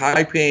bringing in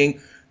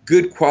high-paying,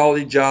 good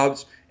quality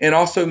jobs, and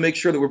also make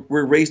sure that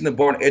we're raising the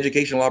bar on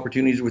educational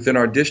opportunities within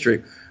our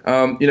district. We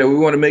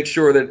want to make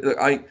sure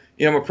that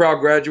I'm a proud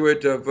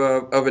graduate of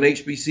an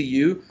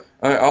HBCU.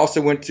 I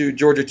also went to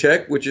Georgia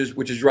Tech, which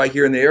is right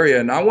here in the area,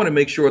 and I want to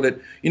make sure that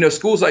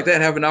schools like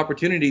that have an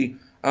opportunity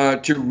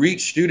to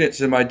reach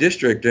students in my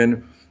district.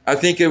 And I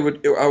think I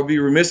would be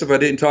remiss if I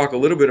didn't talk a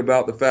little bit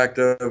about the fact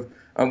of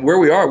where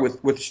we are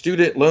with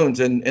student loans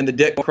and the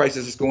debt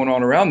crisis that's going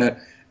on around that,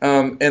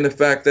 and the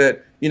fact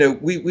that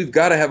we've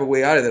got to have a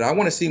way out of that. I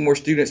want to see more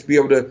students be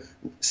able to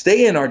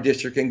stay in our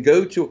district and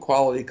go to a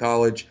quality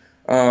college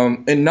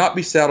and not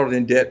be saddled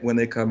in debt when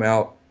they come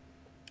out,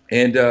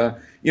 and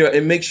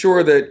and make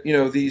sure that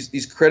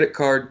these credit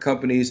card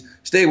companies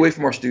stay away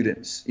from our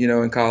students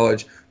in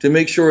college, to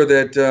make sure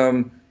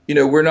that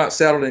we're not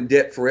saddled in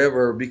debt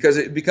forever, because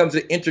it becomes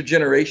an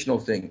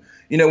intergenerational thing.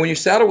 When you're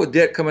saddled with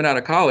debt coming out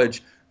of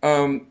college,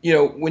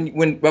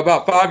 when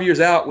about 5 years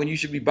out, when you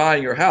should be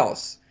buying your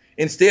house,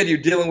 instead you're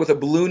dealing with a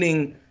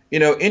ballooning,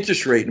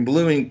 interest rate and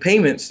ballooning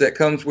payments that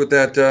comes with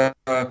that,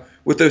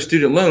 with those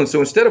student loans. So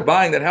instead of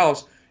buying that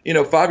house,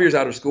 5 years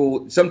out of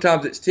school,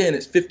 sometimes it's 10,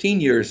 it's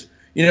 15 years,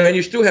 and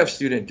you still have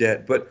student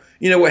debt. But,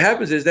 what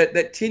happens is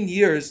that 10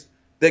 years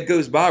that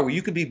goes by where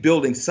you could be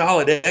building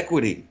solid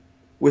equity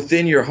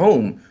within your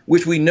home,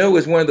 which we know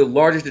is one of the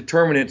largest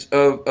determinants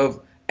of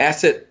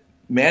asset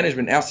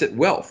management, asset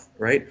wealth,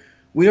 right?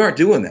 We aren't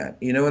doing that,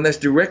 and that's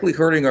directly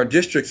hurting our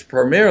districts,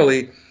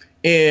 primarily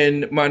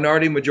in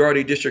minority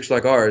majority districts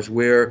like ours,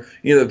 where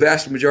the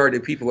vast majority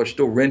of people are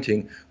still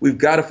renting. We've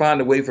got to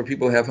find a way for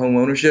people to have home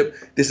ownership.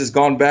 This has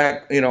gone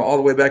back, all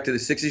the way back to the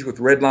 60s with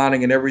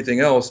redlining and everything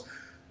else.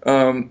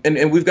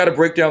 And we've got to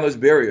break down those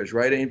barriers,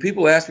 right? And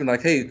people ask me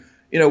like, hey,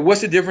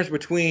 what's the difference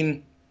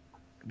between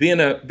being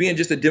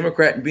just a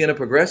Democrat and being a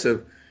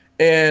progressive?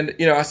 And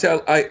I say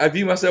I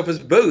view myself as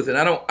both, and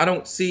I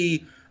don't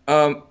see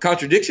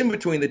contradiction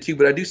between the two,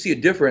 but I do see a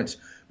difference.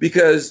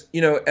 Because,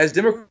 as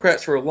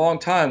Democrats for a long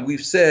time,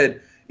 we've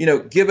said,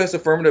 give us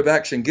affirmative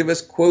action, give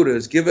us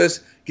quotas, give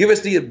us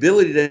the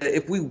ability that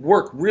if we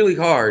work really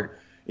hard,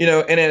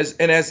 and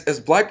as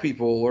Black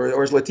people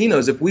or as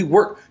Latinos, if we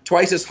work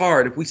twice as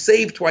hard, if we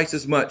save twice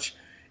as much,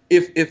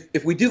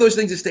 if we do those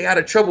things to stay out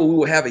of trouble, we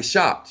will have a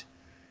shot.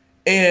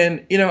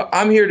 And,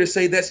 I'm here to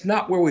say that's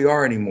not where we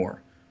are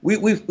anymore.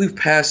 We've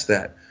passed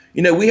that.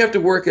 We have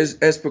to work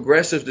as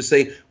progressives to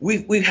say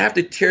we have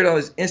to tear down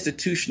these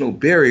institutional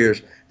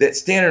barriers that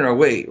stand in our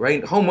way,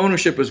 right? Home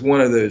ownership is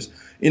one of those.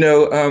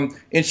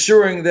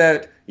 Ensuring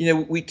that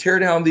we tear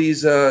down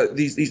these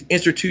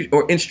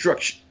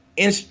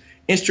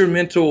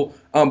instrumental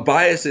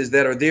biases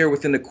that are there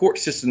within the court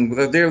system, that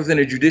are there within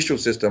the judicial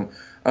system.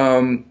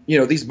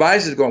 These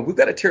biases going. We've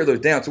got to tear those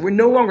down. So we're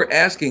no longer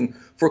asking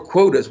for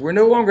quotas. We're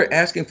no longer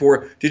asking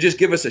to just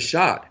give us a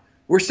shot.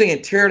 We're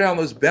saying tear down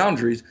those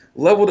boundaries,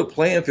 level the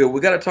playing field. We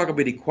got to talk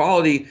about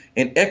equality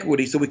and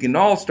equity so we can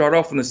all start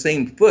off on the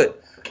same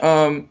foot,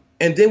 and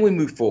then we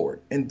move forward.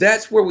 And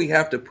that's where we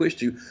have to push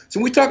to. So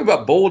when we talk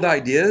about bold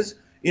ideas,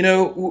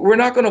 we're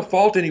not going to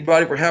fault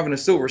anybody for having a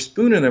silver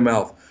spoon in their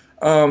mouth.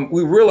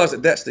 We realize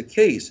that that's the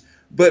case,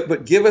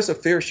 but give us a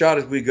fair shot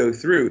as we go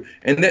through.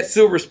 And that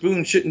silver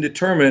spoon shouldn't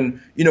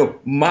determine,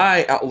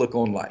 my outlook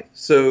on life.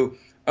 So,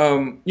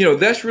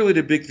 that's really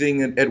the big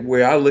thing at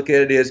where I look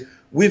at it is,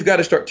 we've got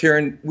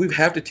to we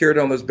have to tear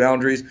down those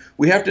boundaries.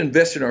 We have to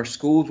invest in our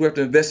schools. We have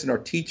to invest in our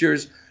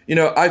teachers.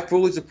 I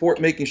fully support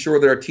making sure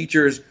that our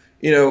teachers,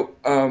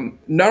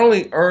 not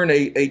only earn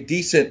a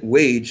decent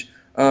wage,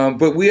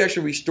 but we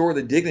actually restore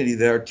the dignity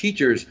that our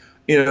teachers,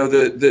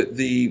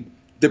 the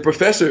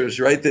professors,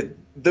 right, that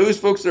those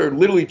folks that are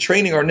literally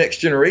training our next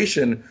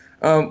generation,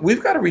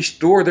 we've got to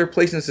restore their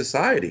place in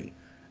society.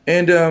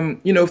 And,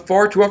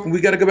 far too often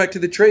we got to go back to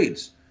the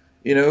trades,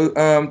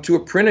 to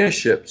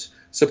apprenticeships,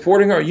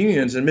 supporting our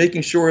unions and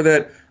making sure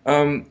that,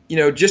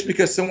 just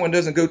because someone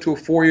doesn't go to a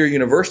four-year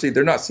university,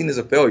 they're not seen as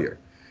a failure,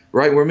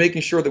 right? We're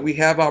making sure that we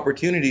have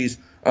opportunities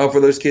for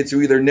those kids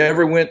who either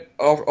never went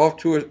off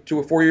to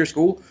a four-year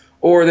school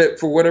or that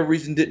for whatever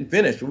reason didn't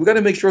finish. But we've got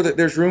to make sure that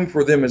there's room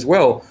for them as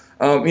well.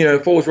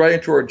 It falls right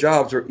into our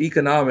jobs, our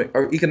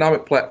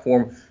economic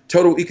platform,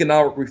 total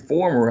economic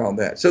reform around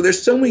that. So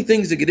there's so many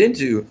things to get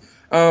into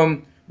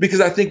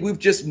because I think we've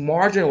just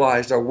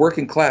marginalized our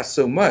working class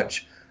so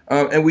much.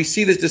 And we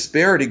see this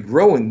disparity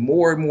growing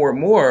more and more and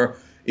more,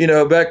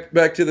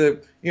 back to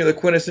the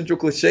quintessential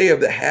cliche of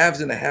the haves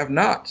and the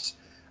have-nots.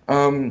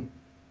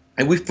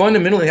 And we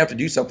fundamentally have to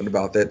do something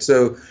about that.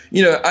 So,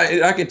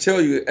 I can tell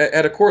you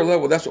at a core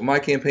level, that's what my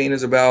campaign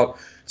is about.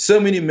 So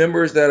many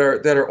members that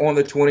are on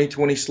the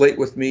 2020 slate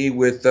with me,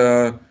 with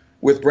brand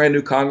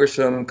new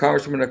Congresswoman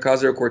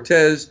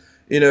Ocasio-Cortez,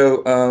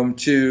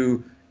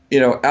 to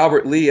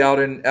Albert Lee out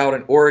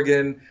in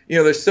Oregon.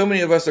 There's so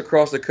many of us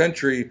across the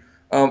country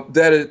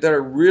that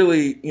are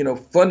really,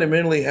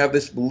 fundamentally have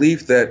this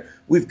belief that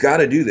we've got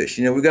to do this.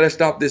 We've got to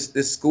stop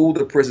this school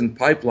to prison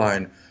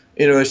pipeline.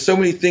 There's so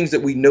many things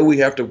that we know we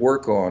have to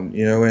work on,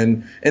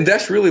 and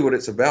that's really what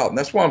it's about. And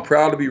that's why I'm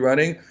proud to be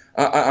running.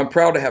 I'm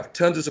proud to have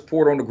tons of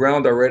support on the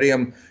ground already.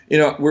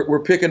 We're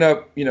picking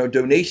up,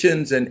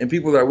 donations and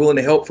people that are willing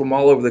to help from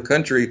all over the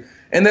country.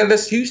 And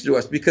that's huge to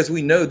us because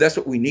we know that's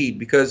what we need,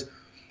 because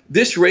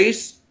this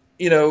race,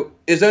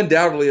 is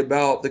undoubtedly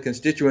about the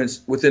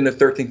constituents within the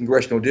 13th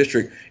congressional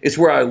district. It's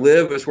where I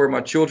live. It's where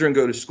my children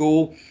go to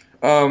school.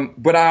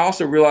 But I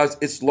also realize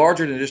it's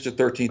larger than just the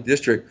 13th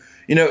district.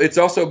 It's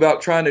also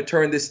about trying to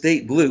turn this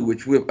state blue,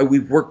 which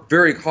we've worked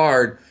very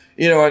hard,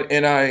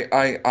 and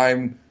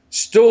I'm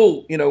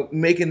still,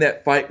 making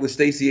that fight with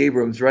Stacey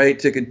Abrams, right,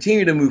 to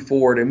continue to move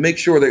forward and make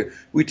sure that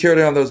we tear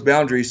down those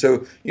boundaries.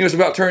 So, it's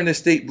about turning this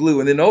state blue.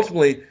 And then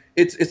ultimately,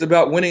 it's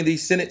about winning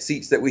these Senate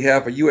seats that we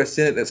have for U.S.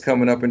 Senate that's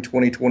coming up in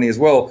 2020 as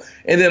well.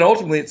 And then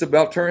ultimately, it's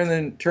about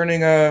turning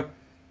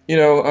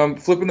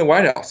flipping the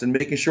White House and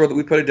making sure that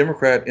we put a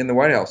Democrat in the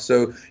White House.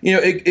 So,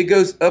 it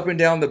goes up and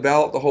down the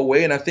ballot the whole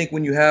way. And I think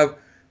when you have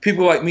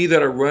people like me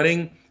that are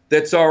running,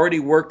 that's already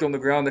worked on the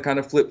ground to kind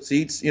of flip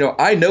seats,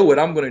 I know what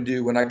I'm going to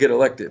do when I get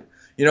elected.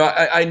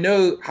 I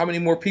know how many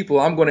more people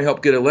I'm going to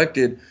help get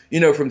elected,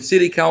 from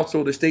city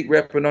council to state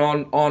rep and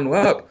on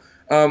up.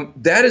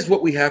 That is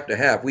what we have to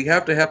have. We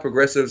have to have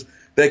progressives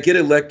that get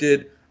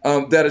elected,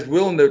 that is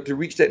willing to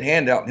reach that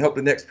hand out and help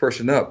the next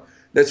person up.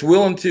 That's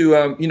willing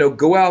to,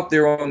 go out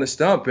there on the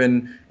stump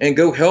and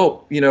go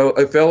help,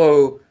 a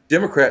fellow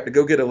Democrat to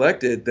go get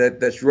elected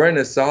that's running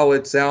a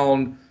solid,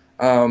 sound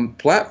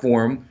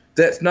platform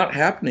that's not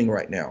happening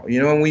right now.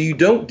 And when you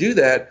don't do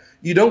that,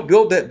 you don't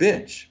build that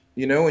bench,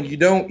 and you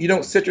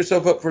don't set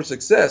yourself up for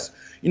success.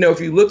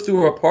 If you look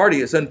through our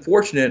party, it's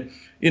unfortunate,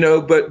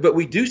 but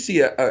we do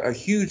see a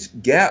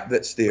huge gap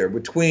that's there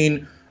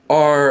between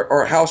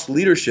our House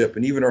leadership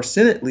and even our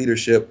Senate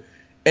leadership,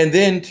 and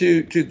then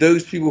to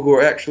those people who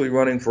are actually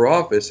running for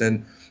office.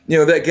 And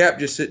that gap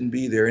just shouldn't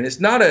be there. And it's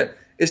not an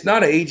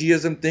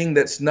ageism thing.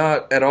 That's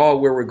not at all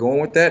where we're going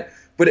with that.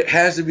 But it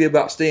has to be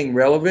about staying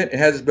relevant. It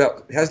has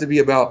to be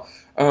about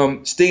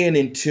staying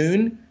in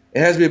tune. It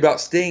has to be about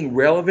staying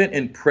relevant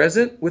and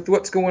present with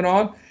what's going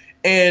on.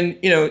 And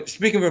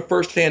speaking from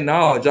firsthand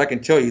knowledge, I can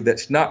tell you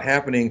that's not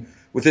happening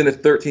within the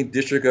 13th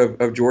district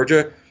of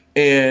Georgia.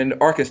 And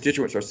our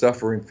constituents are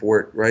suffering for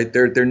it, right?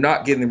 They're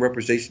not getting the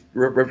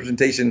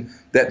representation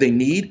that they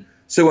need.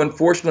 So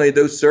unfortunately,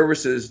 those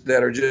services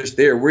that are just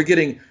there, we're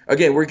getting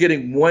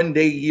 1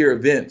 day a year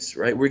events,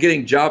 right? We're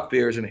getting job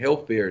fairs and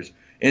health fairs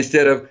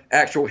instead of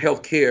actual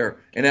health care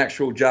and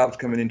actual jobs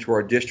coming into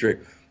our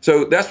district.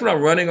 So that's what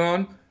I'm running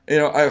on.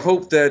 I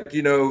hope that,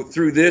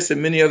 through this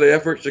and many other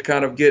efforts to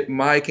kind of get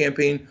my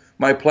campaign,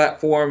 my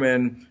platform,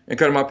 and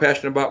kind of my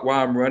passion about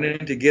why I'm running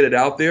to get it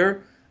out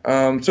there.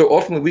 So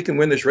ultimately, we can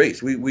win this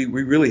race. We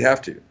really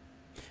have to.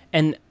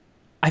 And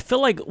I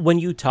feel like when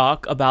you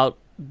talk about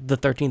the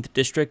 13th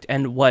district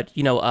and what,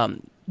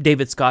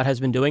 David Scott has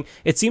been doing,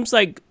 it seems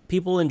like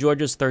people in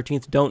Georgia's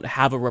 13th don't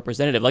have a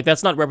representative. Like,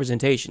 that's not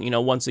representation,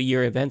 once a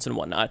year events and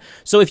whatnot.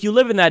 So if you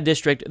live in that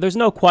district, there's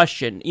no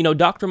question,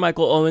 Dr.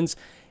 Michael Owens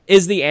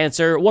is the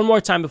answer. One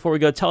more time before we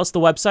go, tell us the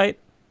website.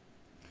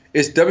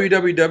 It's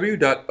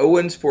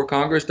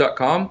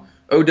www.owensforcongress.com,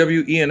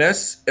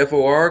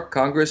 OWENSFOR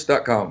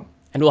Congress.com.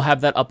 And we'll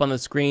have that up on the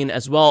screen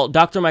as well.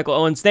 Dr. Michael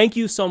Owens, thank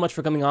you so much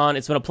for coming on.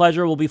 It's been a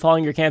pleasure. We'll be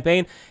following your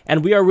campaign,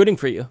 and we are rooting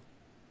for you.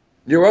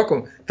 You're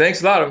welcome.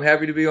 Thanks a lot. I'm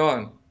happy to be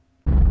on.